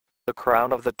The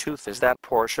crown of the tooth is that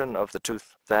portion of the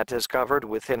tooth that is covered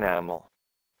with enamel.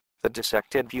 The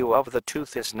dissected view of the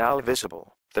tooth is now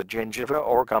visible. The gingiva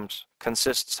or gums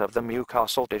consists of the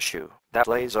mucosal tissue that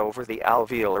lays over the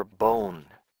alveolar bone.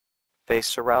 They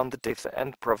surround the teeth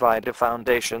and provide a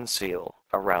foundation seal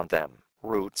around them.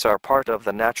 Roots are part of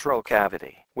the natural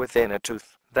cavity within a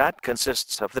tooth that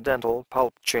consists of the dental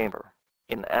pulp chamber.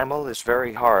 Enamel is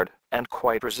very hard and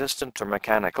quite resistant to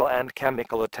mechanical and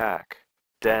chemical attack.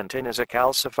 Dentin is a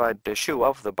calcified tissue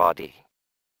of the body.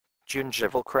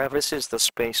 Gingival crevice is the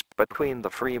space between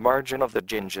the free margin of the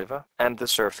gingiva and the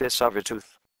surface of a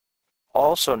tooth.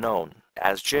 Also known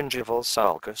as gingival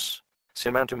sulcus,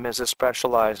 cementum is a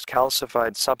specialized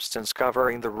calcified substance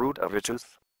covering the root of a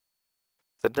tooth.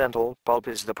 The dental pulp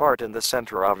is the part in the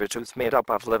center of a tooth made up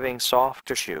of living soft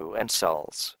tissue and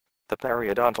cells. The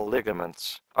periodontal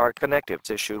ligaments are connective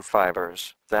tissue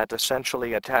fibers that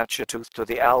essentially attach a tooth to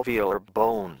the alveolar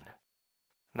bone.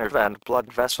 Nerve and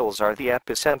blood vessels are the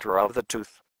epicenter of the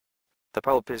tooth. The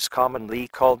pulp is commonly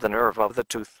called the nerve of the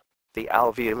tooth. The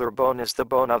alveolar bone is the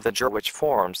bone of the jaw which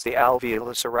forms the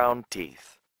alveolus around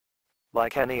teeth.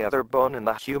 Like any other bone in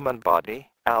the human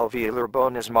body, alveolar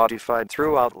bone is modified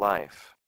throughout life.